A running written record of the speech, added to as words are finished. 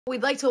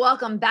We'd like to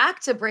welcome back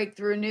to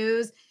Breakthrough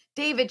News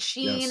David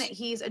Sheen. Yes.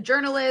 He's a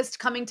journalist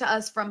coming to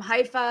us from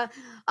Haifa.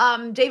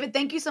 David,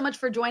 thank you so much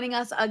for joining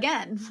us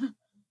again.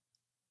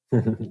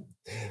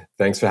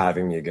 Thanks for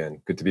having me again.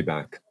 Good to be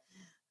back.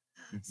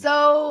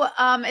 So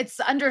it's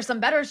under some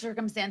better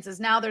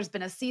circumstances now. There's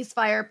been a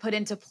ceasefire put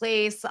into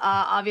place,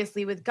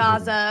 obviously with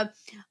Gaza.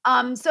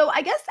 So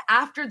I guess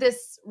after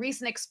this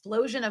recent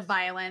explosion of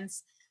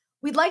violence,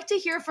 we'd like to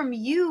hear from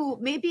you.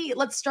 Maybe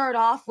let's start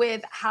off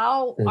with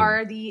how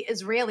are the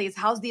Israelis,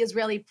 how's the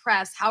Israeli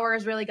press, how are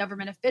Israeli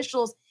government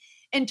officials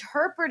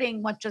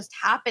interpreting what just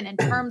happened in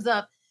terms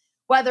of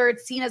whether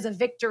it's seen as a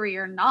victory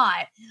or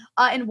not?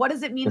 And what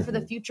does it mean for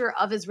the future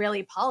of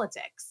Israeli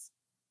politics?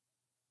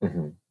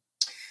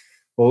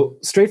 Well,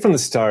 straight from the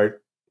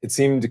start, it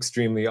seemed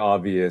extremely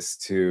obvious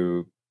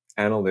to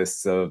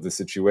analysts of the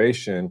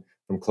situation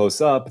from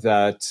close up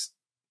that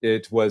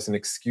it was an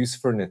excuse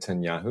for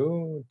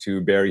Netanyahu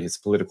to bury his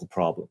political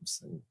problems.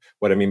 And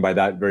what I mean by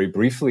that very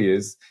briefly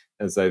is,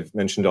 as I've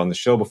mentioned on the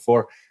show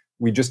before,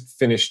 we just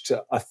finished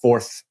a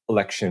fourth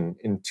election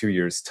in 2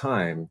 years'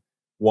 time,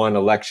 one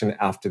election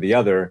after the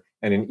other.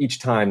 And in each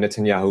time,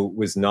 Netanyahu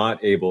was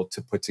not able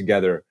to put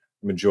together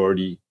a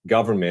majority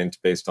government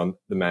based on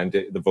the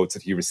mandate, the votes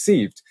that he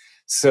received.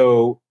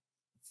 So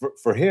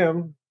for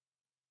him,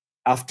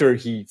 after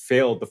he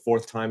failed the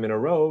fourth time in a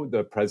row,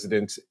 the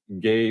president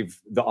gave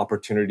the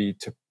opportunity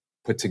to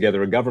put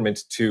together a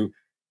government to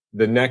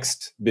the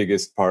next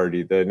biggest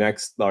party, the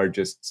next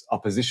largest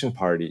opposition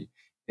party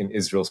in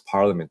Israel's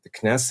parliament, the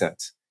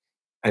Knesset.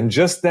 And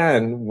just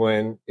then,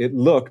 when it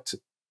looked,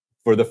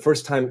 for the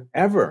first time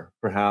ever,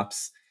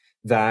 perhaps,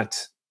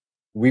 that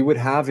we would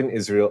have in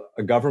Israel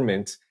a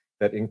government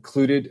that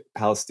included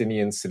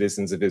Palestinian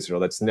citizens of Israel.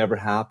 That's never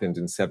happened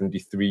in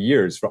 73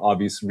 years for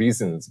obvious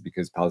reasons,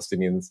 because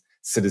Palestinian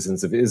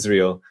citizens of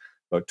Israel,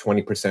 about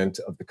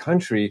 20% of the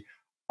country,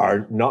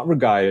 are not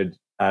regarded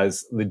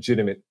as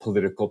legitimate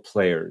political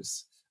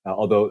players.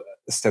 Although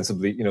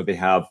ostensibly, they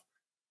have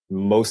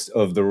most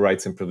of the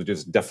rights and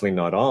privileges, definitely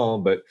not all,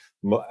 but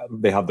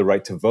they have the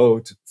right to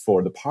vote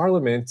for the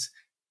parliament,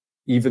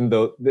 even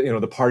though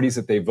the parties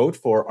that they vote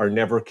for are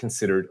never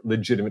considered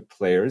legitimate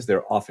players.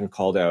 They're often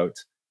called out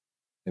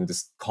and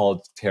just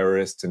called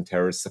terrorists and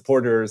terrorist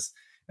supporters,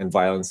 and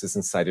violence is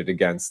incited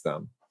against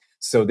them.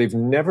 So they've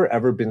never,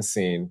 ever been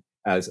seen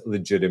as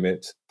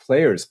legitimate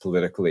players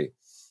politically.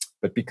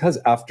 But because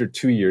after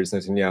 2 years,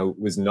 Netanyahu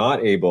was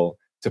not able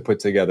to put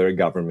together a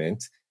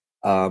government,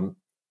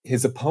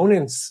 his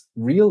opponents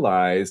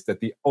realized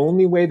that the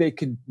only way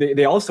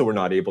they also were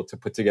not able to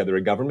put together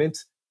a government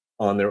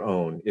on their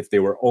own if they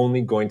were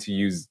only going to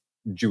use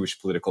Jewish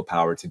political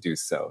power to do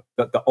so.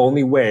 That the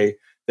only way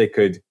they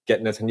could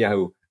get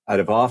Netanyahu out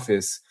of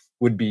office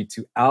would be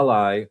to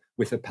ally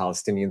with the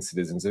Palestinian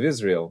citizens of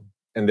Israel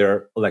and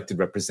their elected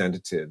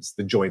representatives,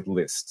 the joint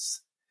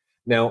lists.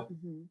 Now,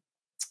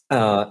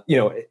 to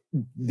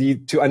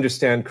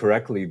understand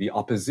correctly, the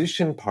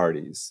opposition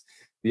parties,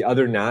 the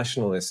other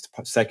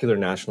secular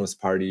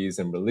nationalist parties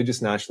and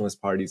religious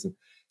nationalist parties and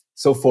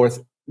so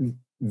forth,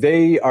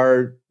 they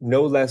are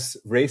no less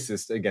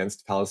racist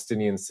against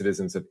Palestinian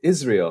citizens of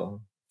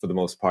Israel for the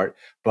most part,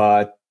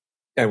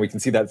 and we can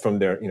see that from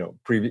their,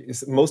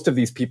 previous, most of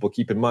these people,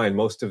 keep in mind,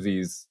 most of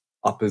these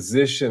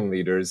opposition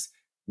leaders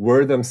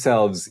were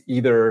themselves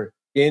either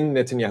in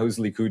Netanyahu's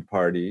Likud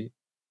party,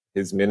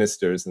 his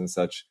ministers and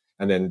such,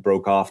 and then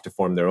broke off to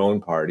form their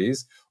own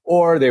parties,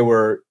 or they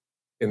were,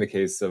 in the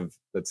case of,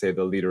 let's say,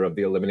 the leader of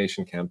the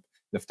elimination camp,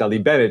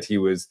 Naftali Bennett, he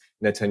was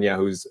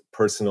Netanyahu's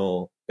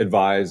personal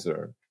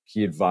advisor,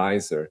 key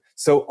advisor.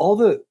 So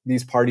all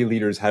these party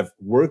leaders have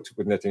worked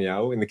with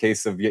Netanyahu. In the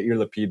case of Yair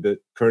Lapid, the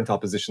current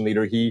opposition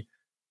leader, he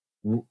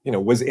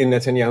was in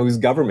Netanyahu's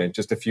government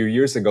just a few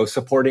years ago,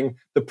 supporting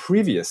the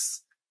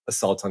previous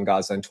assault on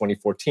Gaza in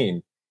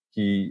 2014.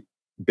 He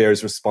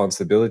bears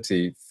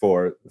responsibility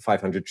for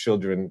 500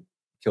 children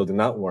killed in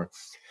that war.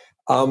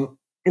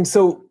 And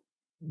so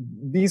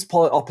these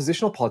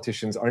oppositional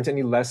politicians aren't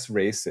any less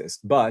racist,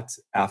 but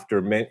after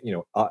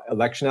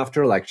election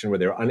after election, where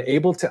they're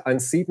unable to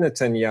unseat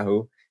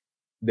Netanyahu,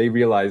 they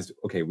realized,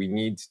 okay, we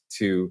need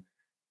to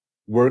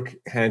work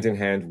hand in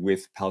hand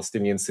with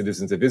Palestinian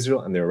citizens of Israel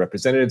and their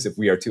representatives if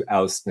we are to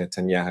oust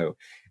Netanyahu.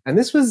 And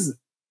this was,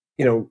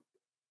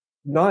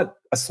 not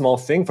a small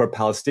thing for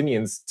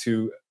Palestinians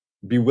to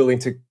be willing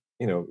to,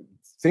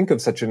 think of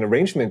such an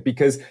arrangement,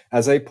 because,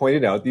 as I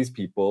pointed out, these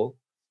people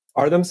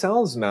are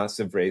themselves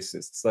massive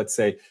racists. Let's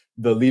say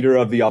the leader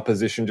of the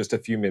opposition just a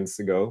few minutes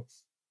ago,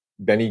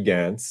 Benny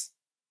Gantz,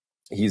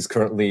 he's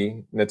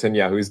currently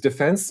Netanyahu's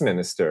defense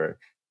minister.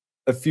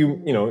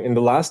 In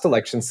the last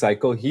election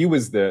cycle, he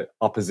was the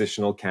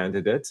oppositional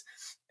candidate,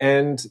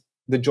 and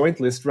the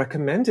joint list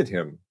recommended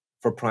him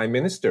for prime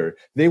minister.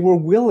 They were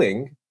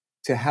willing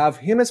to have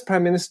him as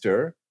prime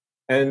minister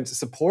and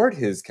support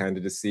his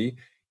candidacy,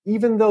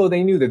 even though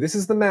they knew that this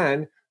is the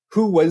man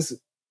who was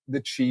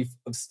the chief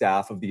of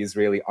staff of the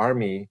Israeli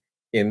army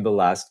in the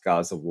last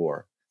Gaza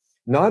war.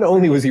 Not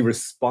only was he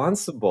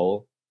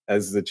responsible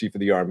as the chief of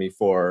the army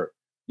for,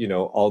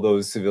 all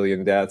those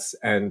civilian deaths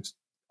and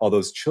all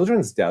those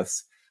children's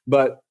deaths.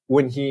 But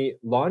when he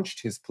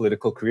launched his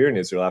political career in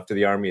Israel after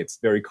the army, it's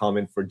very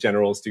common for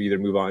generals to either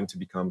move on to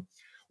become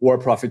war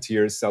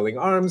profiteers selling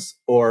arms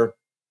or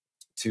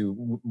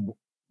to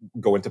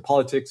go into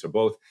politics or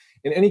both.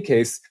 In any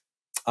case,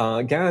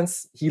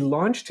 Gantz, he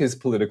launched his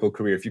political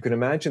career, if you can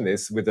imagine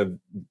this, with a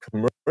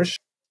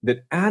commercial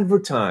that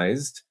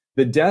advertised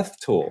the death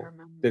toll,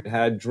 that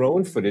had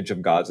drone footage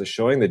of Gaza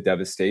showing the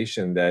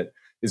devastation that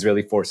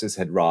Israeli forces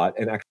had wrought,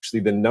 and actually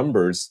the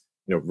numbers,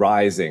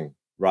 rising,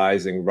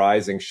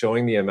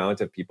 showing the amount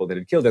of people that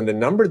had killed. And the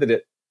number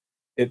that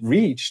it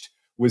reached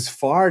was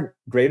far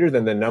greater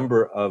than the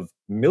number of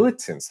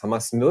militants,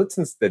 Hamas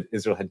militants, that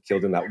Israel had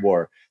killed in that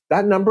war.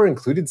 That number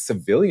included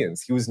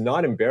civilians. He was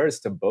not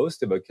embarrassed to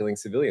boast about killing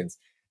civilians.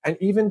 And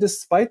even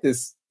despite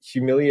this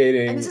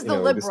humiliating, and this is the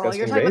liberal.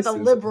 You're talking about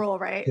the liberal,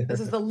 right? This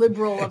is the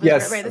liberal of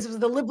yes. Israel, right? This was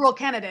the liberal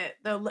candidate,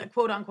 the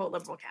quote unquote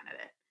liberal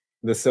candidate.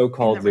 The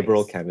so-called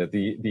liberal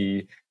candidate,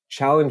 the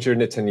challenger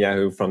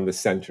Netanyahu from the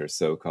center,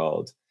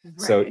 so-called.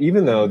 Right. So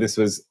even though this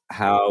was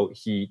how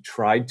he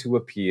tried to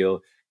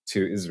appeal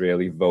to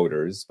Israeli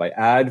voters by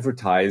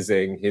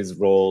advertising his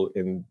role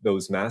in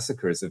those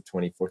massacres of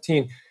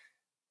 2014,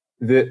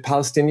 the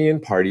Palestinian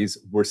parties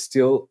were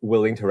still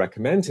willing to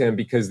recommend him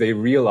because they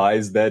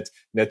realized that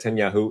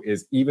Netanyahu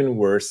is even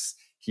worse.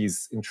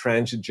 He's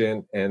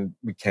intransigent and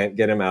we can't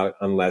get him out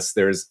unless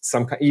there's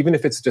some, even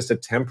if it's just a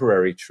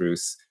temporary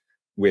truce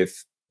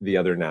with the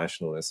other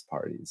nationalist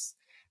parties.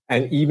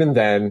 And even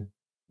then,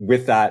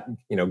 with that,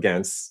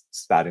 Gantz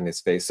spat in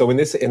his face. So in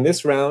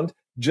this round,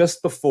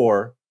 just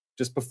before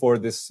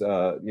this,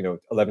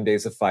 11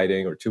 days of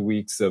fighting or 2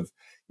 weeks of,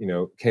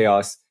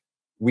 chaos,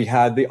 we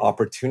had the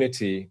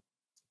opportunity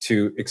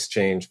to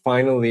exchange.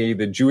 Finally,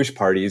 the Jewish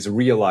parties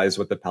realized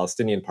what the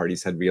Palestinian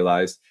parties had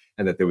realized,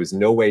 and that there was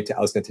no way to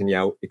oust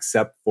Netanyahu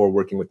except for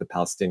working with the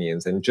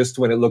Palestinians. And just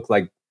when it looked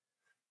like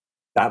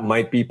that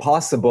might be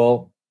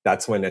possible,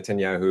 that's when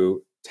Netanyahu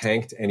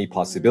tanked any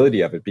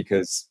possibility of it.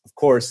 Because, of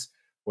course,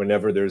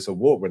 whenever there's a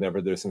war,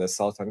 whenever there's an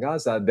assault on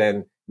Gaza,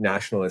 then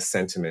nationalist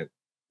sentiment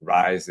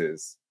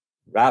rises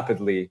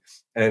rapidly.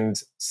 And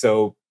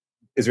so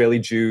Israeli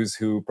Jews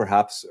who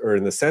perhaps are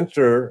in the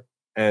center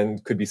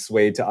and could be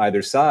swayed to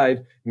either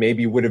side,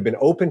 maybe would have been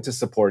open to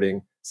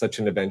supporting such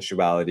an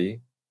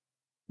eventuality.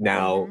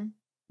 Now,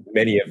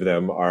 many of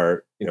them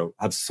are,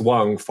 have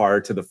swung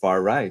far to the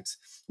far right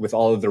with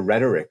all of the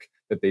rhetoric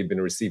that they've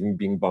been receiving,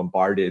 being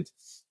bombarded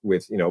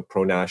with,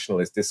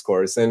 pro-nationalist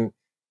discourse. And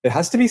it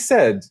has to be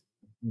said,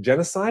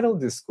 genocidal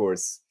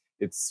discourse.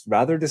 It's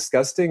rather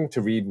disgusting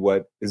to read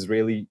what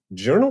Israeli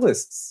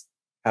journalists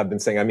have been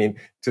saying. I mean,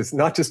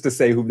 not just to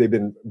say who they've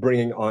been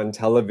bringing on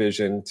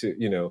television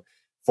to,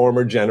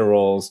 former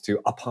generals to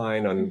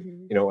opine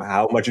on,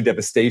 how much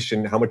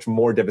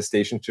more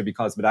devastation should be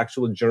caused, but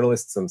actual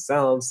journalists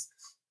themselves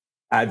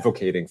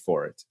advocating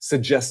for it,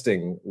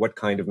 suggesting what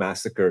kind of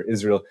massacre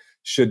Israel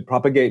should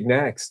propagate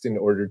next in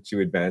order to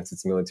advance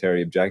its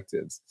military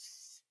objectives.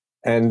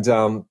 And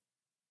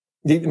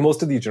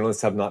most of these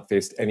journalists have not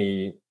faced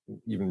any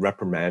even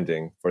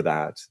reprimanding for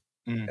that.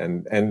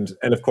 And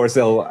of course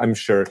they'll, I'm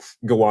sure,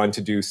 go on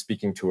to do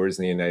speaking tours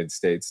in the United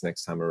States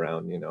next time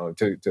around,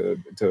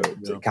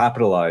 to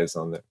capitalize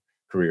on their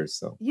careers.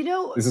 So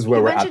this is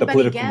where we're at, the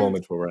political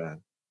moment where we're at.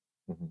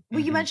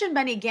 Well, you mentioned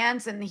Benny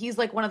Gantz, and he's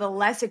like one of the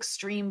less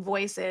extreme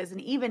voices.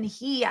 And even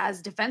he,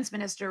 as defense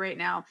minister right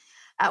now,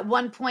 at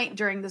one point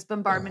during this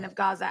bombardment of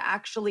Gaza,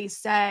 actually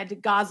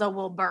said, Gaza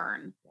will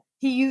burn.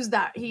 He used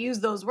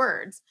those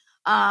words.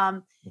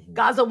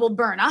 Gaza will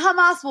burn.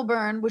 Hamas will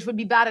burn, which would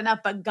be bad enough,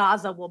 but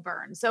Gaza will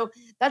burn. So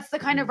that's the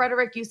kind of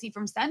rhetoric you see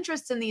from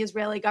centrists in the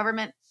Israeli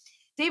government.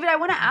 David, I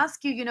want to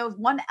ask you,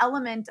 one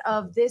element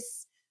of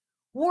this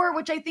war,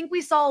 which I think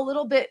we saw a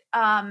little bit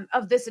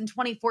of this in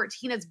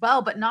 2014 as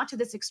well, but not to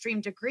this extreme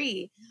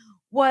degree,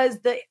 was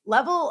the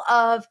level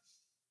of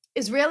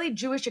Israeli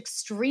Jewish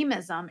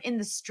extremism in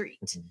the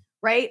street,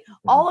 right?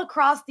 All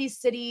across these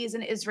cities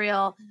in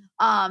Israel,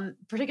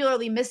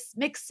 particularly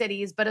mixed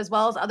cities, but as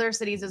well as other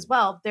cities as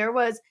well. There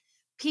was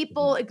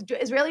people,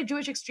 Israeli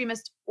Jewish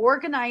extremists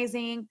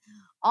organizing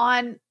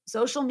on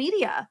social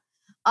media,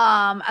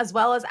 as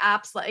well as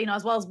apps,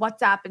 as well as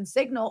WhatsApp and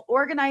Signal,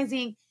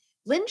 organizing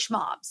lynch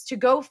mobs to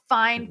go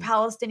find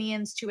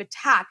Palestinians to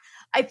attack.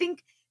 I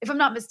think, if I'm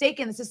not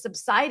mistaken, this has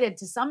subsided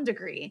to some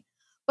degree,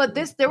 but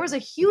there was a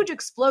huge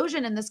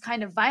explosion in this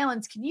kind of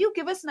violence. Can you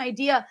give us an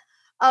idea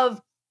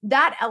of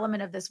that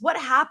element of this? What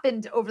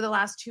happened over the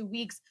last 2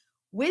 weeks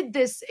with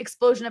this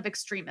explosion of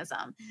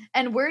extremism?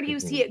 And where do you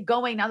see it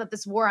going now that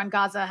this war on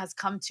Gaza has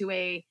come to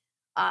a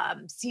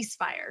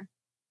ceasefire?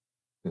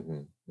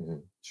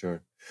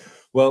 Sure.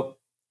 Well,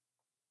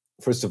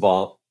 first of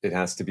all, it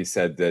has to be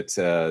said that,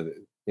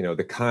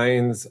 the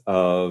kinds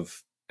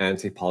of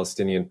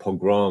anti-Palestinian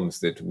pogroms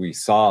that we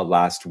saw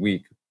last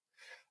week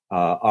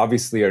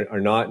obviously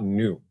are not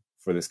new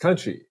for this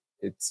country.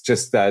 It's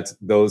just that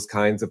those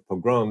kinds of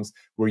pogroms,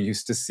 we're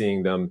used to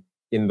seeing them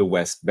in the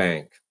West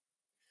Bank,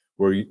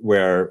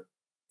 where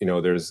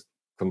there's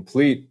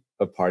complete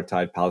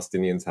apartheid,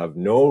 Palestinians have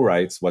no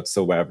rights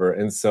whatsoever.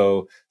 And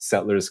so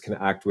settlers can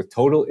act with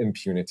total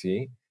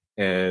impunity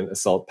and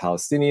assault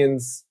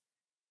Palestinians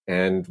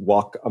and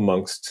walk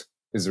amongst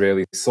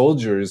Israeli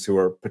soldiers who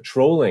are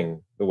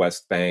patrolling the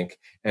West Bank,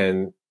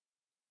 and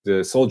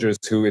the soldiers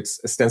who it's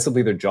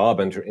ostensibly their job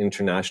under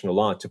international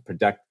law to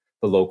protect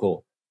the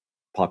local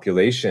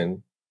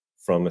population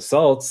from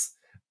assaults.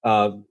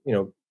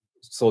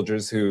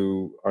 Soldiers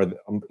who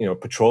are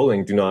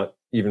patrolling do not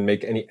even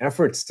make any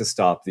efforts to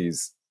stop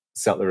these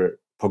settler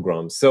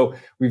pogroms. So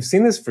we've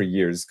seen this for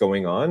years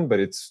going on, but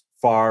it's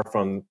far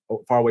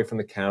away from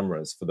the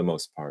cameras for the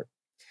most part,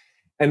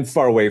 and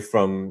far away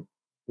from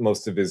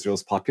most of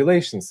Israel's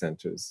population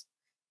centers.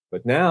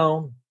 But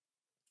now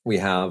we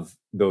have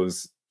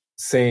those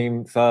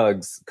same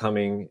thugs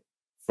coming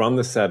from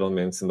the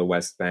settlements in the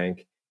West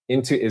Bank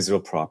into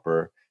Israel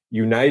proper,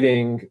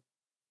 uniting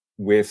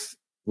with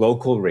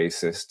local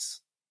racists,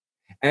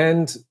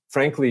 and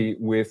frankly,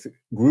 with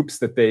groups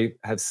that they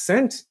have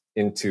sent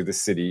into the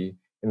city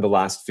in the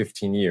last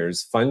 15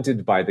 years,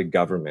 funded by the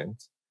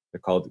government. They're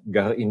called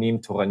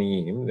Ga'inim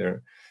Toraniyim.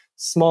 They're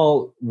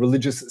small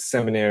religious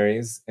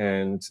seminaries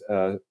and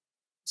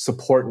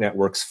support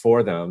networks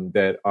for them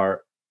that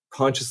are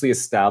consciously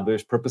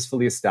established,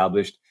 purposefully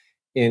established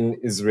in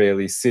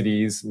Israeli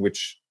cities,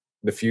 which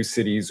the few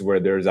cities where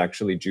there's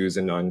actually Jews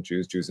and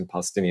non-Jews, Jews and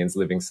Palestinians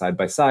living side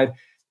by side,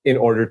 in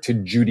order to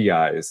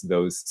Judaize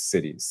those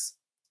cities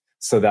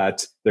so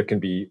that there can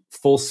be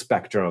full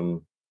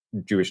spectrum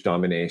Jewish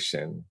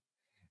domination.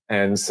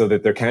 And so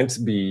that there can't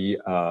be,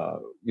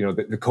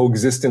 the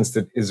coexistence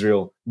that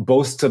Israel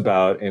boasts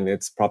about in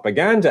its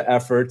propaganda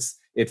efforts,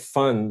 it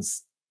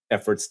funds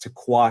efforts to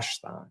quash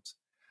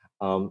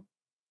that.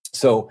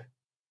 So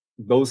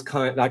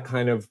that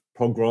kind of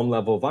pogrom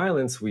level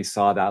violence, we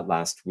saw that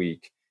last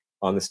week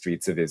on the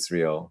streets of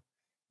Israel.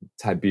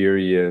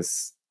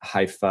 Tiberias,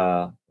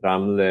 Haifa,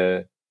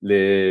 Ramle,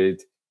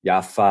 Lid,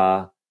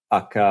 Jaffa,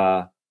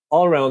 Akka,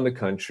 all around the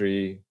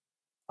country,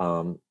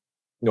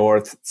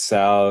 north,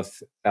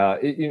 south.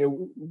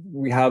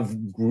 We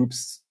have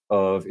groups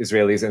of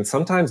Israelis, and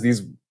sometimes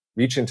these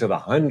reach into the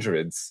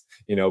hundreds,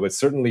 but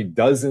certainly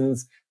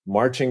dozens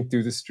marching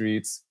through the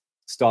streets,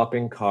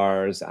 stopping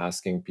cars,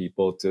 asking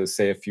people to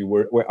say a few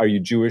words. Are you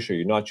Jewish? Are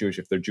you not Jewish?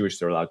 If they're Jewish,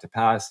 they're allowed to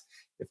pass.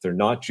 If they're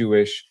not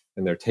Jewish,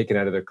 then they're taken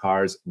out of their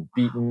cars and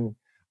beaten.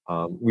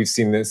 We've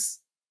seen this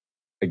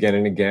again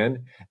and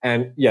again.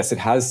 And yes, it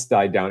has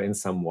died down in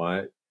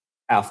somewhat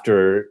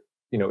after,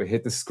 it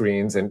hit the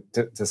screens and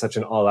to such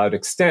an all-out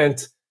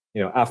extent,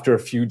 after a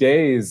few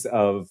days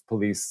of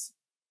police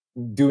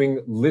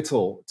doing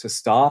little to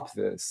stop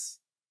this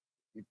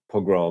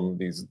pogrom,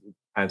 these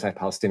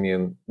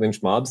anti-Palestinian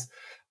lynch mobs.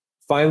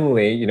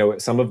 Finally,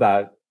 some of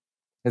that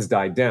has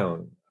died down.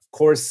 Of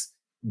course,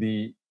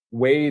 the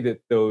way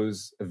that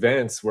those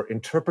events were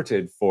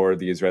interpreted for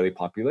the Israeli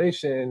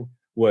population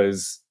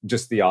was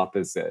just the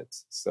opposite.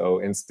 So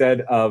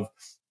instead of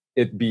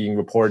it being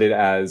reported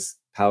as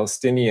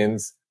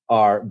Palestinians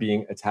are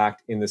being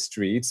attacked in the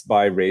streets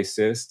by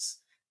racists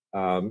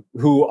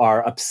who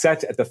are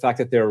upset at the fact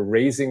that they're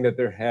raising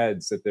their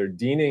heads, that they're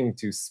deigning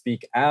to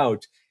speak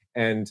out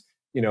and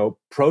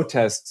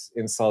protest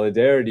in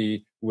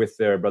solidarity with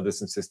their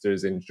brothers and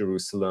sisters in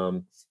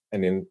Jerusalem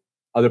and in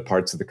other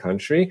parts of the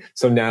country.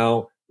 So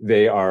now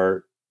they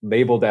are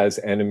labeled as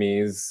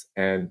enemies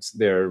and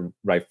they're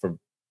ripe for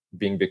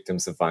being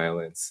victims of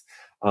violence.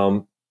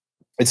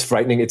 It's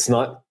frightening. It's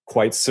not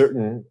quite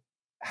certain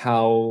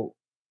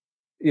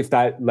if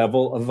that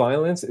level of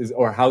violence is,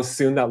 or how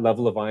soon that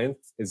level of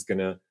violence is going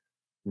to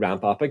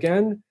ramp up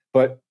again,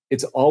 but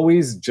it's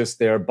always just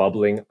there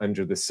bubbling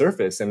under the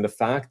surface. And the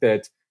fact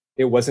that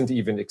it wasn't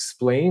even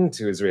explained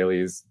to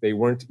Israelis, they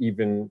weren't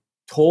even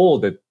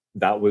told that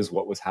that was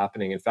what was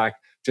happening. In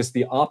fact, just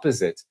the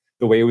opposite.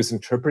 The way it was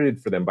interpreted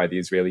for them by the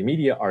Israeli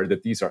media are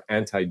that these are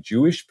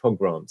anti-Jewish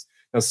pogroms.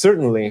 Now,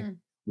 certainly,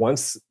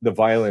 once the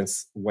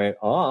violence went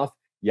off,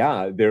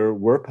 there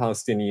were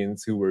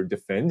Palestinians who were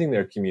defending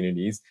their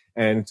communities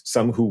and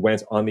some who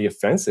went on the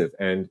offensive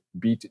and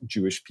beat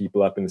Jewish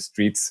people up in the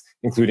streets,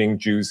 including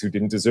Jews who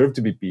didn't deserve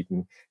to be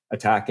beaten,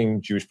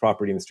 attacking Jewish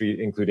property in the street,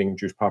 including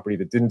Jewish property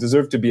that didn't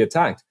deserve to be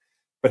attacked.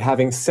 But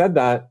having said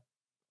that,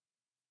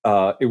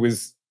 it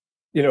was,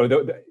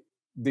 the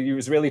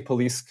Israeli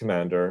police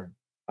commander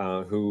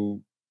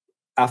who,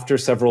 after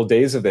several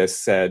days of this,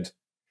 said,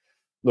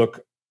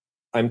 look,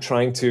 I'm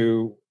trying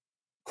to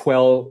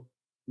quell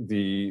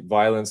the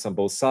violence on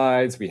both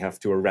sides. We have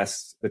to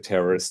arrest the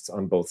terrorists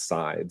on both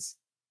sides.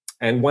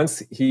 And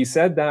once he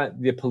said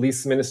that, the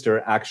police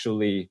minister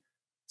actually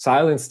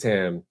silenced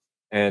him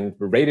and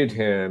berated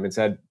him and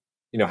said,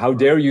 how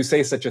dare you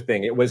say such a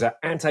thing? It was an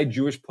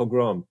anti-Jewish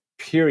pogrom,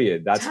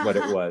 period. That's what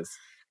it was.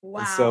 Wow.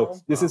 And so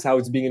this is how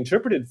it's being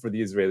interpreted for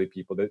the Israeli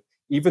people, that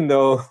even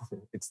though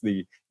it's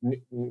the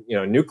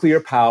nuclear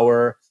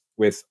power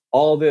with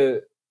all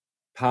the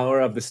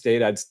power of the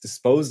state at its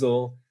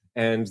disposal,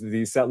 and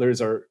the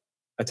settlers are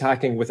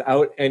attacking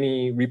without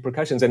any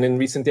repercussions. And in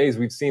recent days,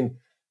 we've seen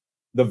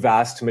the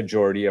vast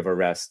majority of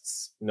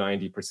arrests,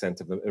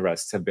 90% of the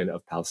arrests, have been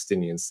of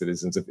Palestinian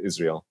citizens of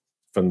Israel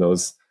from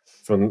those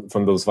from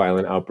those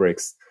violent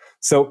outbreaks.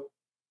 So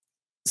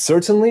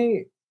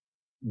certainly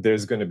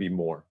there's going to be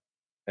more.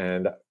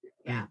 And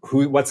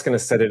what's going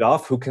to set it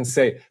off? Who can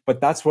say?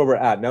 But that's where we're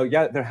at now.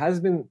 Yeah, there has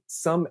been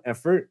some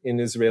effort in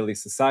Israeli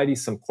society.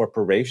 Some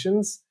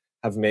corporations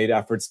have made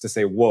efforts to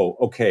say, "Whoa,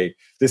 okay,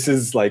 this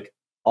is like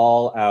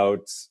all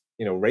out,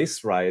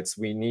 race riots.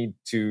 We need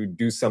to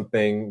do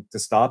something to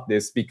stop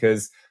this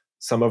because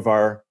some of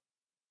our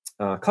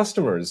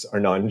customers are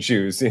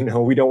non-Jews.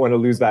 We don't want to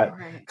lose that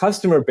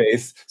customer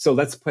base. So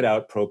let's put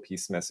out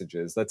pro-peace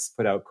messages. Let's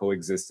put out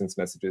coexistence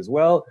messages."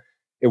 Well,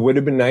 it would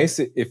have been nice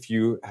if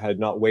you had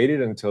not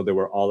waited until there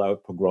were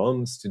all-out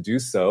pogroms to do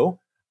so.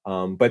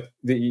 But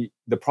the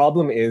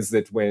problem is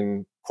that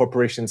when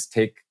corporations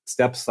take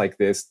steps like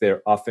this,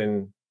 they're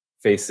often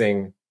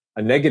facing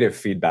a negative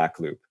feedback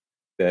loop,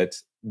 that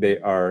they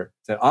are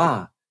said,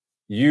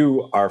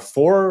 you are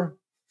for,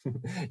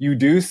 you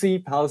do see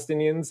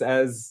Palestinians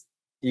as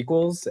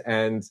equals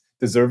and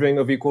deserving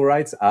of equal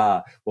rights.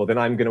 Well, then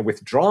I'm going to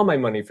withdraw my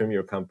money from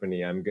your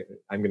company. I'm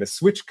going to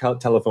switch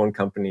telephone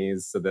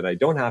companies so that I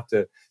don't have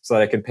to, so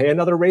that I can pay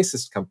another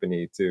racist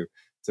company to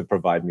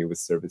provide me with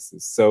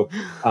services. So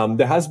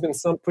there has been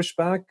some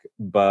pushback,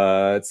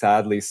 but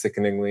sadly,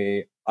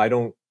 sickeningly, I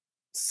don't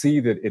see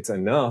that it's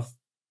enough.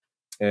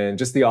 And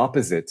just the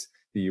opposite,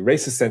 the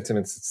racist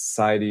sentiments in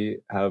society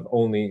have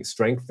only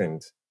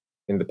strengthened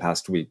in the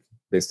past week,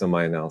 based on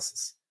my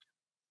analysis.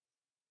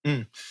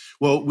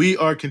 Well, we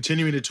are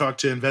continuing to talk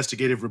to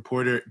investigative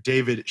reporter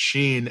David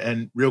Sheen.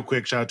 And real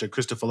quick, shout out to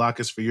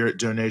Christophilakis for your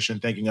donation,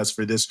 thanking us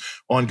for this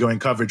ongoing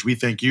coverage. We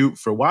thank you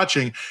for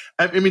watching.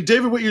 I mean,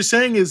 David, what you're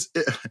saying is,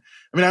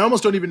 I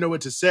almost don't even know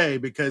what to say,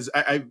 because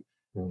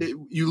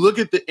you look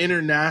at the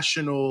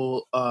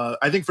international,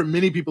 I think for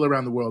many people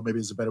around the world, maybe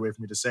it's a better way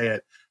for me to say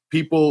it,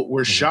 people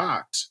were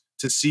shocked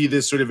to see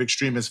this sort of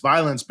extremist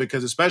violence,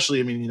 because especially,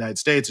 in the United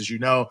States, as you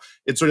know,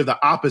 it's sort of the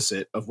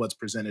opposite of what's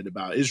presented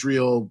about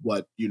Israel,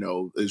 what,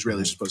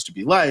 Israelis are supposed to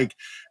be like.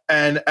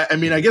 And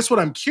I guess what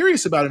I'm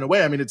curious about, in a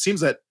way, it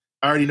seems that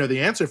I already know the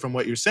answer from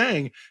what you're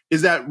saying,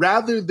 is that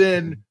rather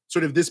than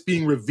sort of this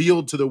being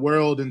revealed to the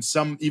world and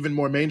some even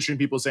more mainstream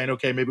people saying,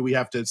 okay, maybe we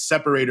have to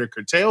separate or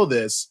curtail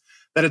this,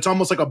 that it's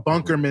almost like a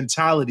bunker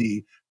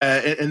mentality,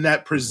 and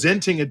that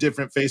presenting a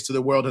different face to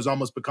the world has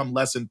almost become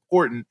less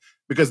important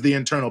because of the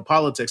internal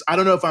politics. I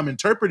don't know if I'm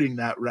interpreting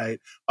that right,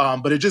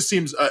 but it just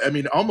seems,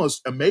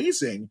 almost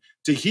amazing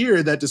to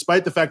hear that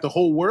despite the fact the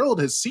whole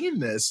world has seen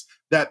this,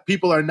 that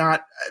people are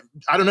not,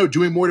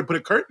 doing more to put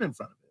a curtain in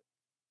front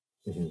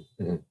of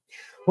it.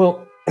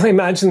 Well, I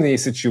imagine the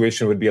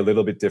situation would be a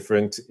little bit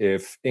different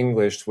if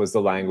English was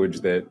the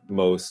language that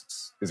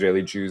most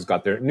Israeli Jews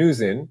got their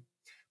news in,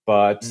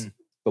 but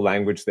the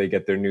language they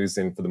get their news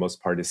in for the most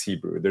part is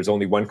Hebrew. There's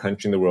only one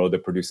country in the world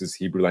that produces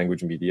Hebrew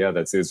language media,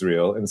 that's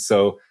Israel. And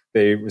so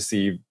they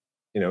receive,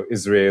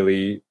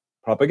 Israeli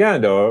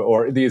propaganda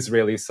or the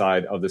Israeli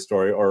side of the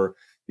story, or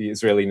the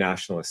Israeli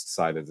nationalist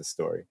side of the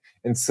story.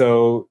 And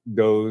so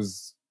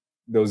those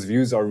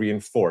views are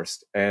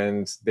reinforced,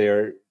 and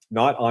they're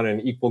not on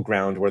an equal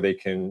ground where they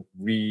can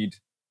read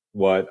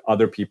what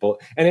other people,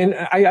 and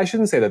I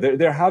shouldn't say that.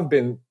 There have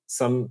been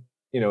some,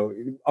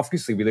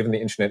 obviously we live in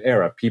the internet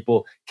era.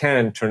 People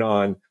can turn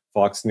on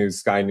Fox News,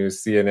 Sky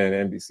News,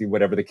 CNN, NBC,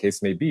 whatever the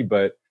case may be,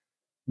 but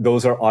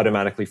those are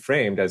automatically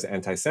framed as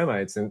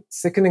anti-Semites. And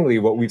sickeningly,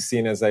 what we've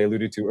seen, as I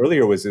alluded to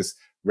earlier, was this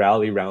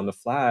rally around the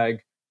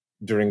flag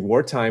during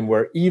wartime,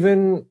 where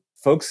even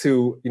folks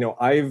who,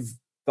 I've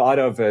thought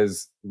of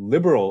as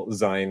liberal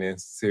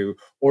Zionists, who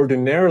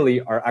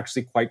ordinarily are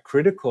actually quite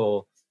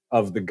critical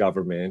of the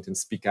government and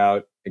speak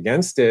out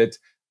against it,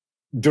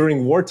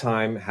 during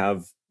wartime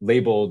have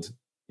labeled,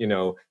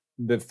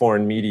 the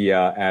foreign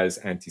media as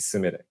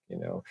anti-Semitic.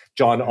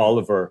 John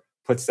Oliver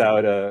puts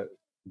out a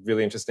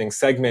really interesting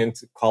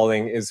segment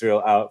calling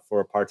Israel out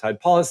for apartheid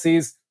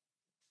policies.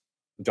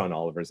 John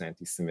Oliver's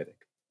anti-Semitic.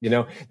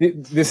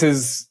 This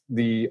is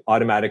the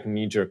automatic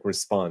knee-jerk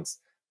response.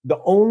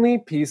 The only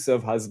piece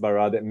of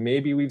Hasbara that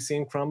maybe we've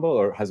seen crumble,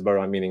 or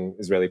Hasbara meaning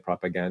Israeli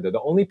propaganda,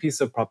 the only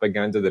piece of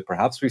propaganda that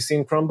perhaps we've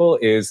seen crumble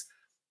is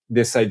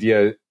this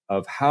idea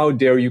of how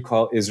dare you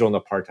call Israel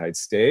an apartheid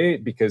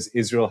state, because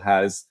Israel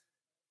has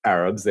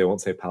Arabs, they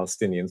won't say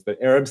Palestinians, but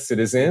Arab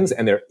citizens,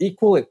 and they're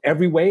equal in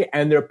every way,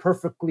 and they're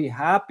perfectly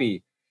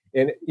happy.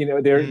 And,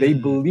 they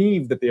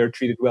believe that they are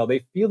treated well. They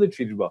feel they're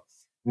treated well.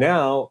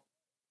 Now,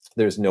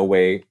 there's no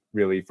way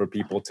really for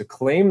people to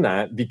claim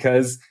that,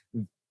 because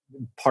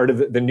part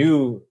of the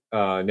new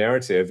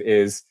narrative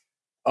is,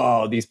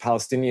 these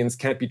Palestinians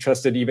can't be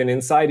trusted even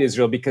inside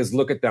Israel, because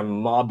look at them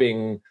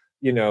mobbing,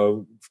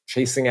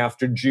 chasing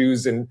after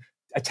Jews and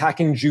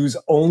attacking Jews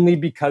only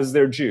because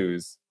they're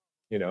Jews.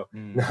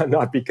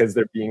 Not because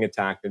they're being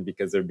attacked and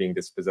because they're being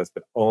dispossessed,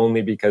 but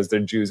only because they're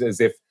Jews, as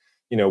if,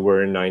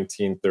 we're in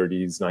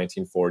 1930s,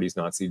 1940s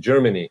Nazi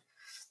Germany.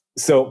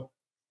 So,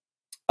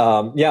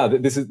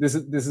 this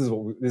is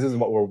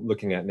what we're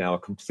looking at now, a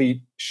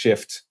complete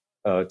shift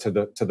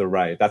to the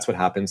right. That's what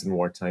happens in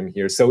wartime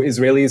here. So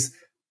Israelis,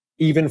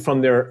 even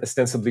from their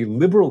ostensibly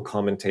liberal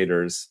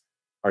commentators,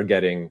 are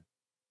getting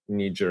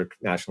knee-jerk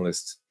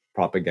nationalist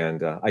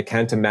propaganda. I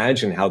can't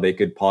imagine how they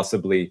could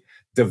possibly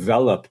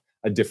develop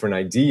a different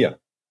idea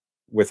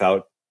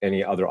without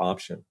any other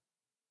option.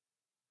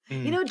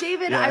 You know,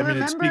 David, yeah, I I mean,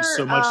 remember, it speaks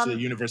so much to the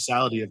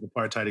universality of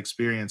apartheid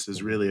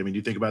experiences, really. I mean,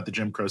 you think about the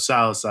Jim Crow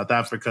South, South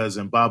Africa,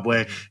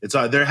 Zimbabwe, it's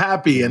they're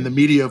happy, and the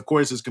media, of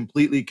course, is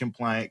completely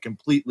compliant,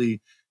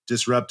 completely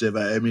disruptive.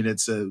 I mean,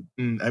 it's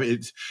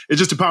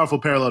just a powerful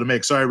parallel to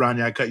make. Sorry,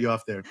 Rania, I cut you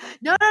off there.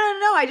 No.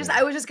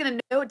 I was just going to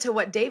note to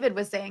what David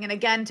was saying. And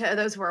again, to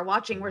those who are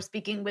watching, we're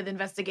speaking with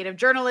investigative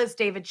journalist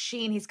David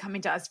Sheen. He's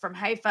coming to us from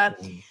Haifa.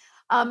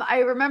 I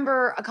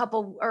remember a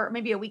couple, or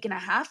maybe a week and a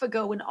half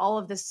ago, when all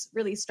of this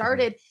really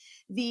started,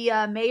 the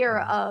mayor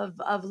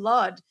of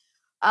Lod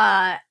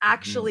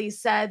actually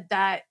said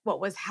that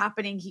what was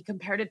happening, he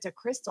compared it to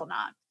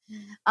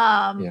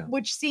Kristallnacht,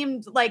 which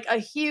seemed like a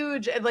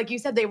huge, like you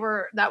said,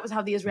 that was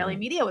how the Israeli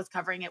media was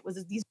covering it,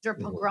 was these are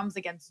pogroms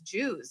against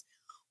Jews.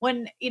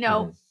 When,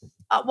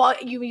 well,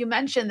 you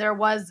mentioned there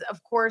was,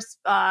 of course,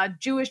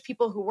 Jewish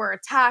people who were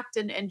attacked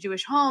in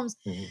Jewish homes,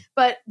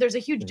 but there's a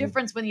huge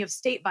difference when you have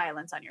state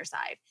violence on your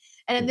side.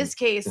 And in this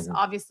case,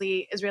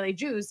 obviously, Israeli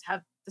Jews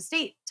have the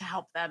state to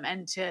help them.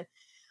 And to,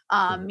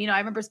 I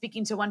remember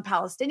speaking to one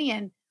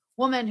Palestinian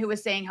woman who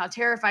was saying how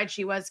terrified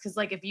she was because,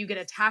 like, if you get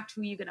attacked,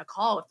 who are you going to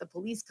call if the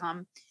police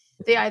come?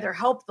 They either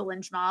help the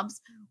lynch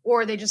mobs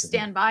or they just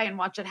stand by and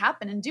watch it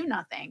happen and do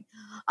nothing.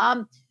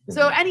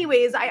 So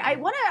anyways, I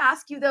want to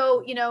ask you,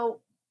 though,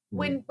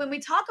 when we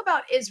talk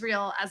about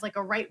Israel as like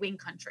a right-wing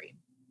country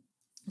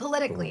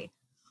politically,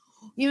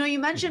 you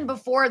mentioned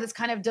before this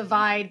kind of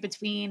divide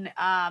between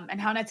and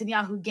how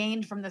Netanyahu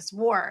gained from this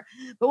war.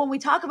 But when we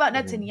talk about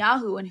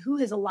Netanyahu and who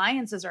his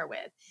alliances are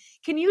with,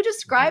 can you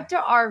describe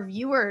to our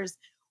viewers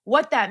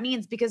what that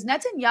means? Because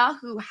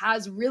Netanyahu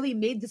has really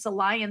made this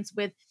alliance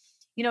with,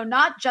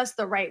 not just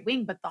the right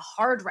wing, but the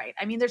hard right.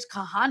 I mean, there's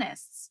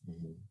Kahanists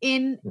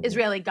in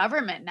Israeli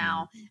government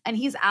now, and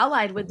he's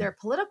allied with their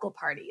political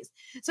parties.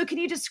 So can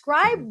you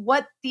describe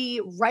what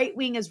the right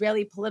wing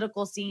Israeli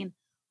political scene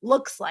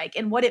looks like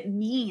and what it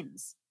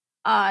means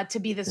to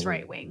be this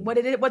right wing,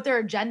 what their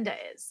agenda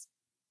is?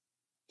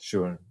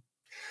 Sure.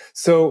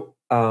 So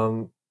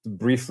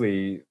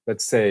briefly,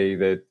 let's say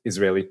that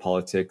Israeli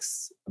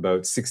politics,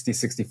 about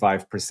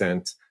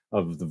 65%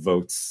 of the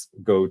votes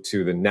go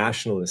to the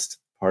nationalist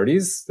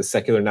parties, the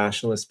secular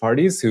nationalist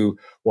parties who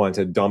want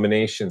a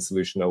domination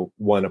solution, a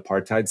one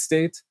apartheid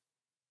state.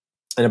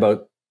 And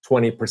about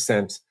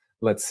 20%,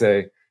 let's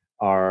say,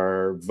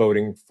 are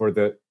voting for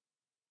the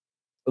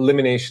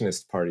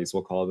eliminationist parties,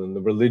 we'll call them,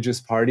 the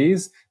religious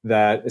parties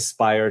that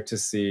aspire to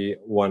see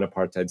one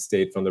apartheid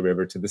state from the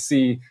river to the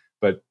sea,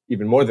 but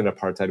even more than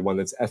apartheid, one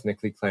that's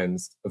ethnically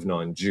cleansed of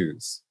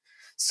non-Jews.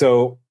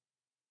 So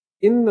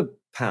in the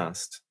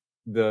past,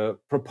 the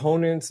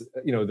proponents,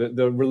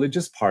 the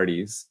religious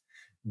parties,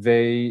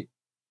 they,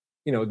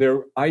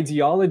 their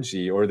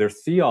ideology or their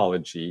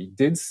theology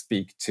did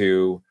speak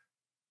to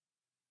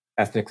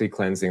ethnically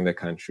cleansing the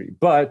country,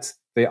 but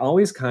they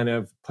always kind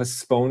of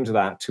postponed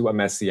that to a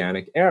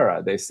messianic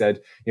era. They said,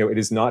 it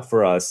is not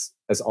for us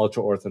as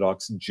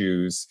ultra-Orthodox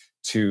Jews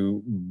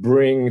to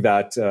bring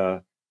that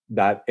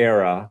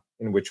era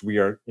in which we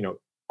are,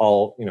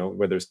 all,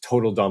 where there's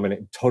total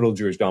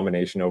Jewish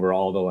domination over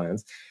all the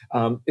lands.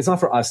 It's not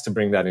for us to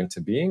bring that into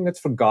being. It's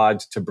for God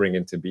to bring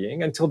into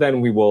being. Until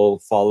then, we will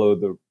follow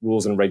the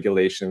rules and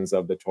regulations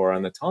of the Torah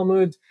and the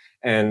Talmud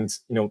and,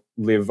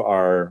 live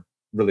our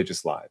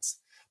religious lives.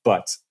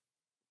 But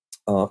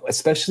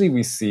especially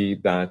we see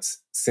that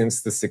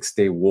since the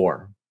Six-Day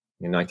War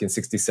in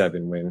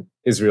 1967, when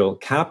Israel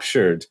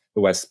captured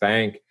the West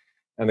Bank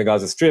and the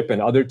Gaza Strip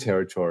and other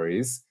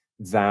territories,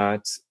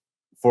 that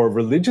for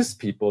religious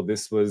people,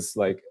 this was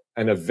like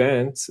an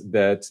event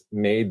that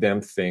made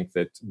them think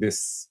that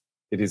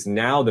it is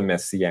now the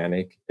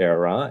Messianic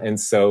era. And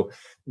so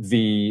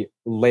the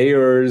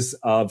layers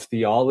of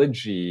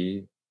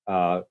theology,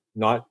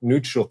 not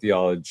neutral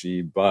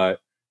theology, but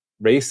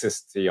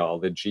racist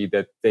theology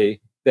that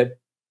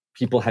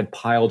people had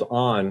piled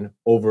on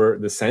over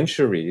the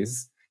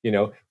centuries,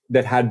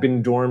 that had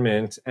been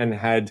dormant and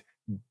had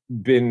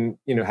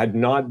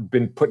not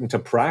been put into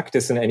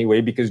practice in any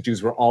way because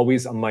Jews were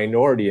always a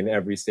minority in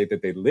every state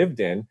that they lived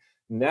in.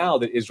 Now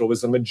that Israel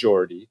was a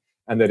majority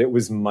and that it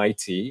was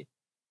mighty,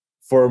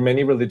 for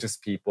many religious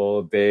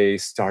people, they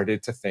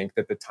started to think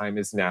that the time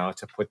is now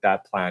to put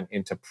that plan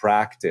into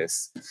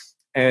practice.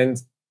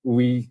 And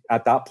we,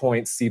 at that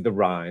point, see the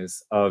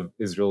rise of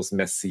Israel's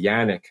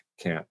messianic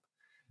camp.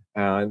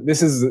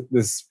 This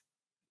is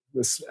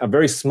a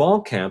very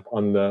small camp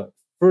on the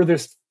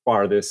farthest,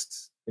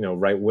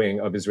 right wing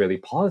of Israeli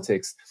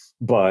politics.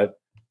 But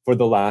for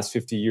the last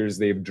 50 years,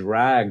 they've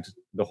dragged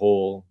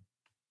the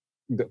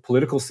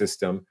political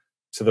system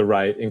to the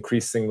right,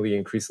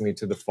 increasingly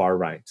to the far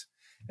right.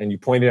 And you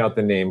pointed out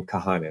the name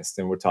Kahanist,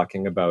 and we're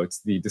talking about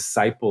the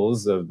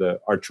disciples of the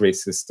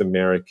arch-racist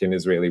American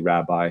Israeli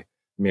rabbi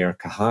Meir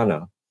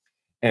Kahane.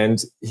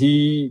 And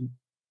he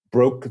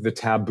broke the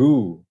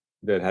taboo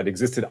that had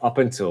existed up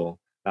until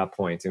that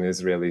point in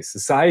Israeli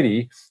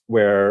society,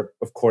 where,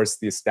 of course,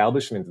 the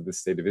establishment of the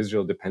state of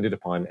Israel depended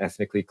upon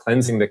ethnically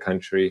cleansing the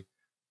country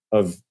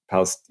of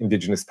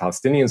indigenous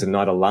Palestinians and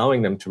not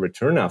allowing them to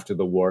return after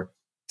the war,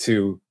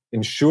 to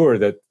ensure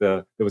that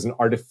there was an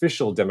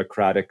artificial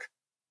democratic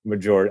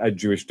majority, a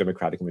Jewish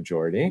democratic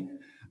majority.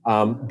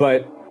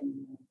 But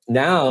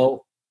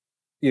now,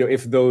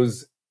 if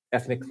those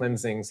ethnic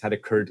cleansings had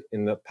occurred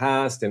in the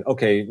past, and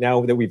okay,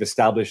 now that we've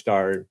established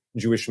our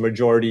Jewish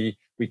majority,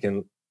 we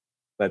can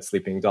let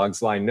sleeping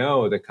dogs lie.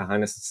 No, the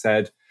Kahanists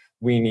said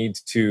we need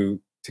to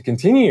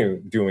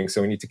continue doing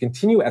so. We need to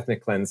continue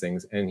ethnic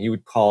cleansings, and he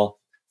would call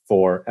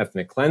for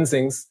ethnic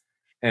cleansings.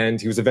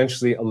 And he was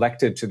eventually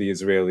elected to the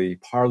Israeli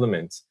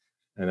parliament.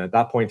 And at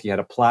that point, he had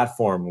a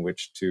platform in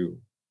which to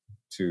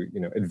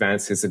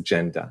advance his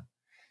agenda.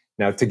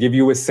 Now, to give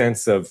you a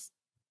sense of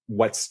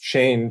what's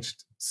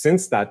changed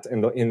since that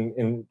in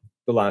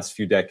the last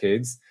few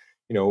decades,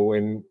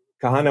 when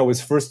Kahana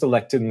was first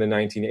elected in the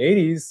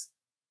 1980s,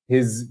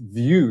 his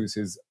views,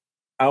 his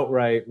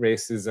outright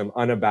racism,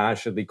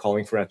 unabashedly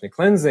calling for ethnic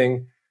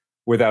cleansing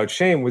without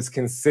shame, was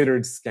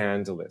considered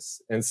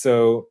scandalous. And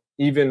so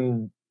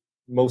even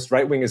most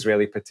right-wing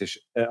Israeli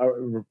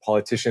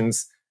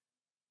politicians,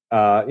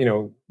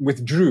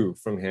 withdrew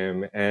from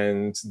him,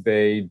 and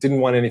they didn't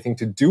want anything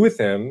to do with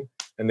him,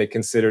 and they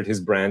considered his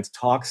brand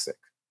toxic.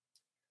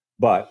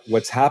 But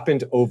what's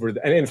happened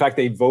and in fact,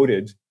 they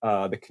voted,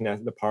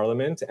 the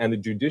parliament and the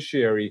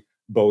judiciary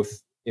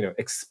both,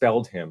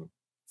 expelled him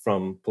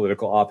from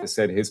political office,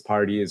 said his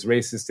party is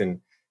racist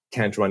and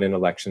can't run in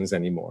elections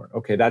anymore.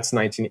 Okay, that's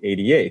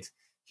 1988.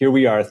 Here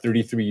we are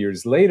 33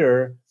 years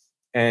later,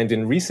 and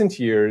in recent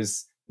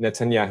years,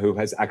 Netanyahu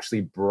has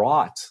actually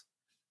brought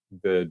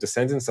the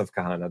descendants of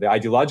Kahana, the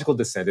ideological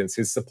descendants,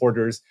 his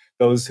supporters,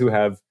 those who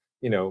have,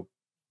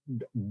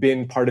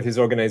 been part of his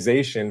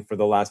organization for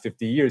the last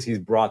 50 years, he's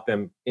brought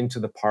them into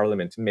the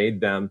parliament,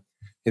 made them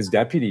his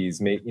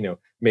deputies,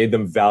 made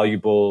them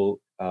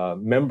valuable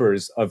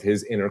members of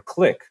his inner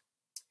clique.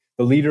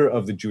 The leader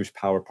of the Jewish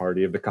Power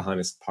Party, of the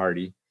Kahanist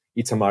Party,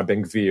 Itamar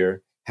Ben-Gvir,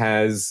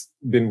 has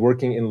been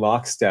working in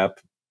lockstep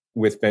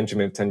with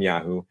Benjamin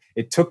Netanyahu.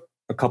 It took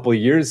a couple of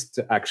years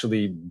to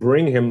actually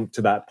bring him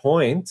to that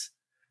point,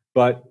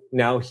 but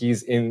now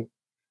he's in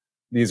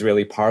the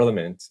Israeli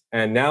parliament,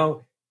 and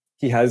now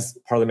he has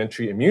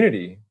parliamentary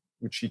immunity,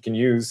 which he can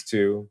use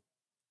to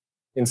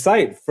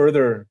incite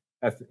further,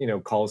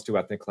 calls to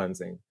ethnic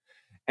cleansing.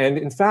 And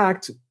in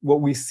fact, what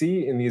we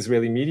see in the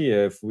Israeli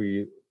media, if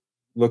we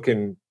look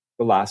in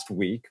the last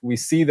week, we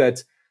see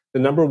that the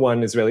number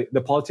one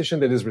the politician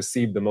that has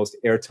received the most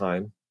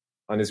airtime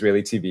on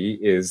Israeli TV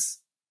is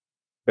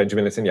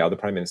Benjamin Netanyahu, the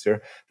prime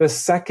minister. The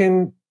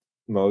second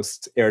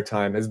most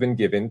airtime has been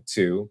given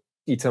to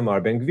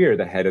Itamar Ben-Gvir,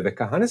 the head of the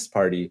Kahanist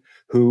party,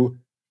 who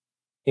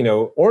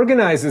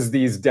organizes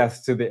these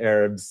death to the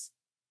Arabs,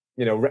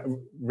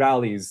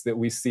 rallies that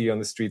we see on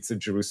the streets of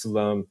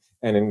Jerusalem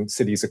and in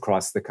cities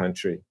across the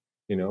country.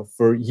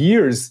 For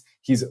years,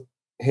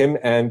 him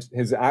and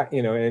his,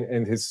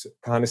 and his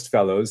Kahanist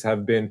fellows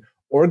have been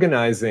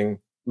organizing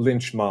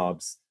lynch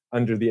mobs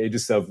under the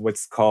aegis of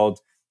what's called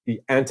the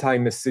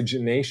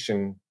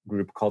anti-miscegenation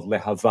group called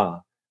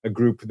Lehava, a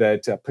group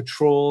that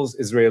patrols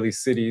Israeli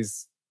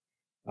cities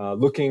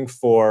looking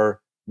for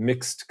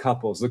mixed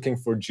couples, looking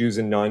for Jews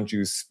and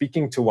non-Jews,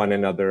 speaking to one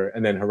another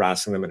and then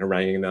harassing them and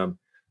haranguing them,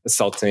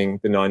 assaulting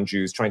the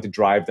non-Jews, trying to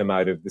drive them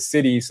out of the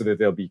city so that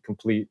there'll be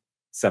complete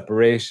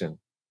separation.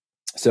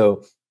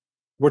 So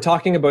we're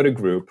talking about a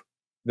group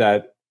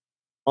that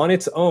on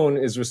its own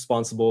is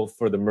responsible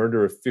for the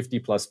murder of 50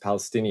 plus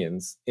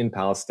Palestinians in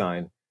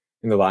Palestine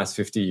in the last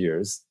 50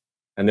 years.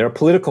 And they're a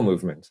political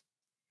movement.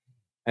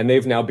 And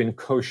they've now been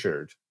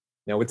koshered.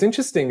 Now, what's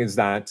interesting is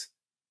that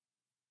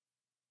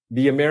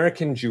the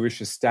American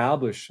Jewish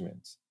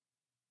establishment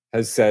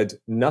has said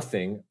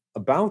nothing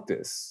about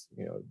this.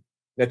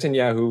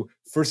 Netanyahu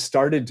first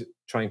started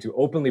trying to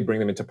openly bring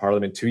them into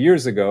parliament 2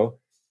 years ago.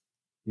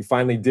 He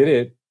finally did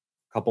it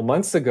a couple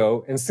months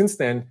ago. And since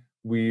then,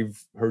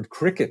 we've heard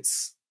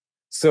crickets.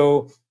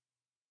 So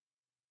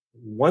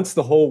once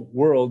the whole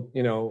world,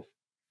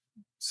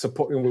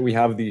 we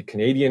have the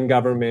Canadian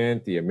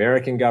government, the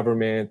American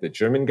government, the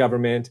German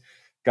government,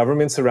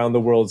 governments around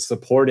the world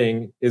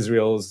supporting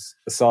Israel's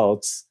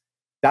assaults,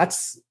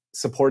 that's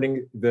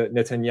supporting the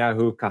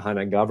Netanyahu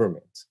Kahana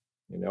government.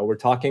 We're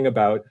talking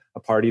about a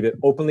party that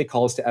openly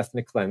calls to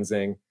ethnic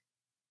cleansing,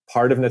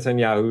 part of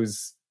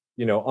Netanyahu's,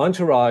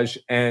 entourage.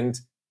 And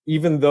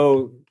even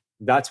though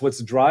that's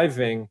what's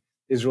driving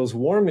Israel's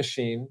war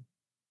machine,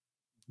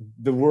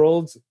 the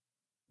world,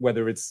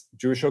 whether it's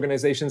Jewish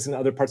organizations in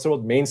other parts of the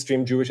world,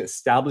 mainstream Jewish,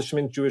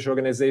 establishment Jewish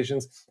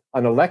organizations,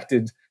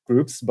 unelected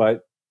groups,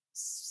 but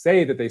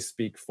say that they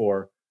speak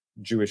for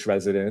Jewish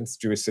residents,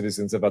 Jewish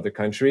citizens of other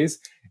countries,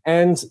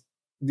 and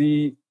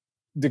the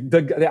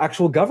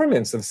actual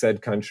governments of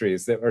said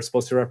countries that are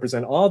supposed to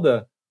represent all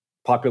the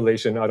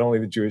population, not only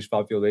the Jewish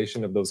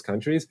population of those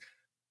countries,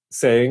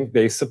 saying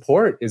they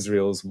support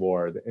Israel's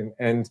war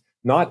and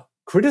not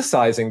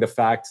criticizing the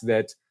fact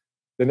that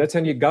the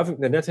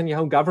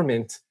Netanyahu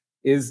government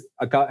is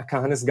a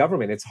Kahanist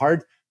government. It's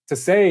hard to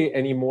say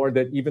anymore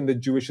that even the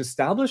Jewish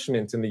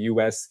establishment in the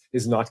US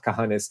is not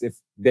Kahanist if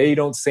they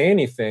don't say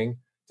anything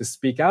to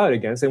speak out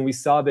against. And we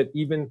saw that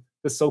even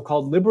the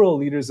so-called liberal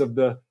leaders of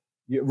the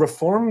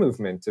reform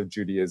movement of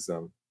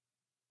Judaism,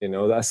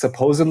 a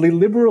supposedly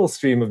liberal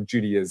stream of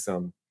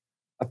Judaism,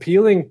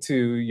 appealing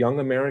to young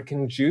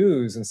American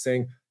Jews and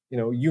saying,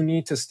 you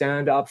need to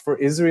stand up for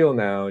Israel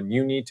now, and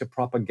you need to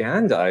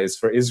propagandize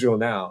for Israel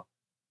now.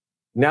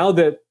 Now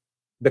that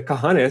the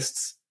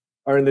Kahanists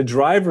are in the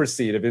driver's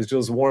seat of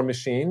Israel's war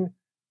machine,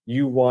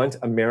 you want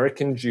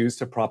American Jews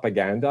to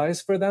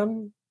propagandize for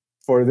them,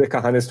 for the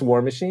Kahanist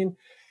war machine?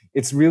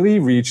 It's really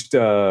reached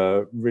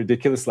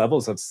ridiculous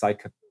levels of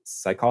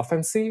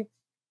psychophancy,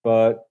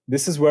 but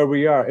this is where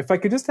we are. If I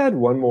could just add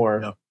one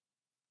more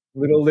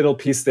little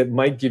piece that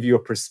might give you a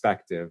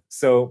perspective.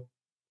 So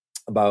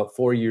about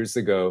 4 years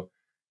ago,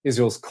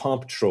 Israel's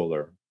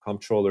comptroller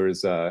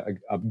is a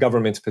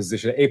government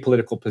position, a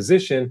political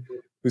position,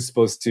 who's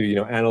supposed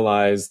to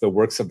analyze the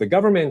works of the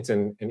government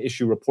and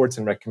issue reports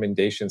and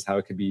recommendations how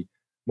it could be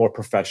more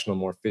professional,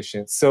 more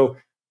efficient. So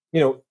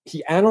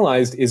he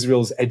analyzed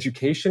Israel's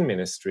education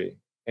ministry,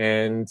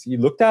 and he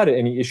looked at it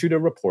and he issued a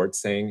report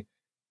saying,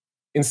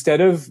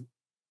 instead of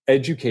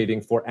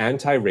educating for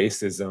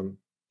anti-racism,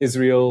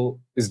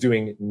 Israel is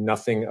doing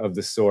nothing of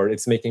the sort.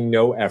 It's making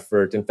no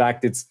effort. In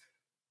fact,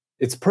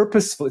 it's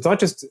purposeful. It's not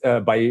just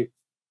by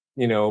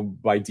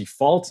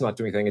default not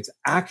doing anything. It's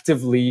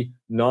actively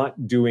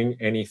not doing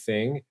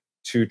anything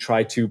to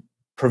try to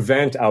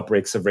prevent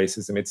outbreaks of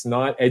racism. It's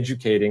not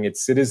educating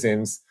its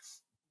citizens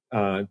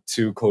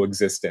to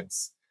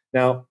coexistence.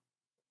 Now,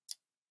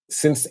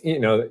 since,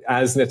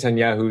 as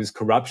Netanyahu's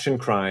corruption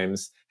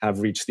crimes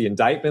have reached the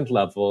indictment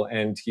level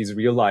and he's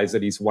realized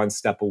that he's one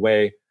step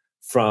away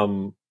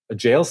from a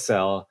jail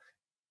cell,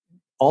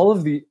 all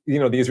of the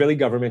Israeli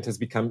government has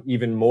become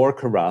even more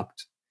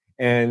corrupt.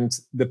 And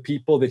the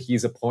people that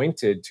he's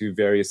appointed to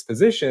various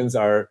positions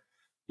are,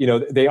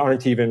 they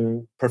aren't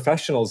even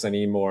professionals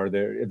anymore.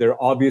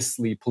 They're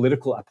obviously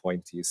political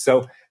appointees.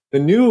 So the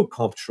new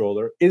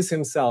comptroller is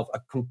himself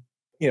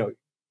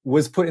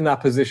was put in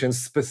that position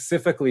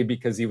specifically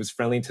because he was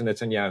friendly to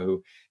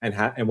Netanyahu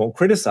and won't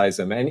criticize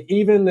him. And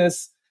even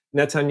this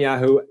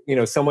Netanyahu,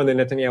 someone that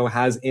Netanyahu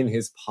has in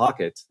his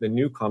pocket, the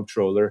new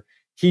comptroller,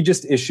 he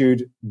just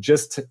issued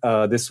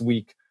this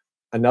week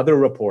another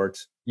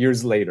report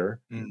years later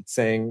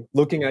saying,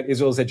 looking at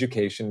Israel's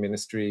education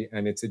ministry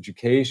and its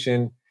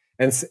education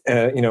and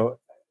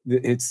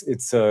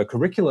its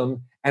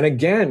curriculum, and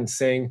again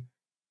saying,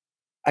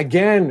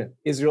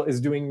 Israel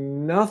is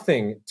doing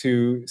nothing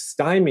to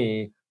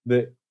stymie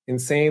the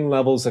insane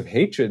levels of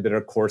hatred that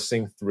are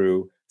coursing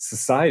through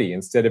society.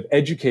 Instead of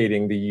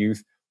educating the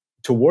youth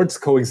towards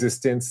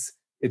coexistence,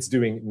 it's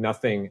doing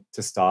nothing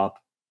to stop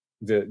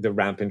the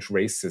rampant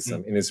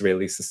racism in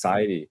Israeli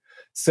society.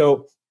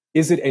 So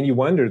is it any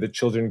wonder that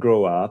children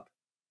grow up,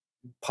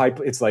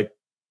 it's like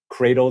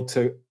cradle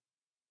to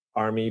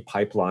army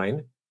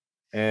pipeline,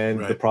 and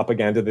the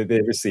propaganda that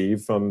they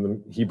receive from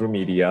the Hebrew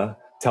media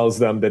tells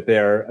them that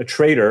they're a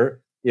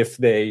traitor if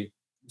they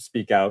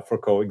speak out for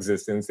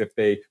coexistence, if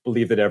they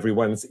believe that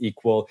everyone's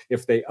equal,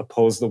 if they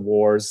oppose the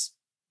wars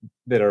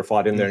that are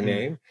fought in their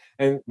name.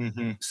 And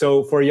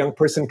so for a young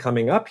person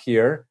coming up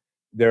here,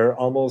 they're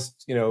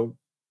almost,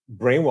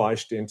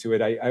 brainwashed into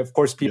it. Of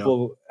course,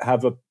 people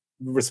have a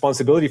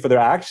responsibility for their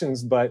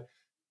actions, but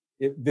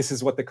this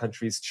is what the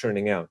country's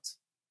churning out.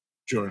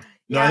 Sure.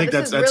 No, I think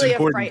that's really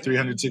important.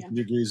 360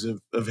 degrees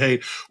of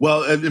hate.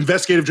 Well,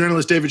 investigative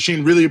journalist David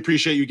Sheen, really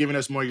appreciate you giving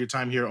us more of your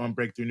time here on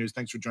Breakthrough News.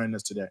 Thanks for joining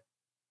us today.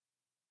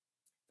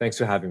 Thanks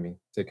for having me.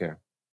 Take care.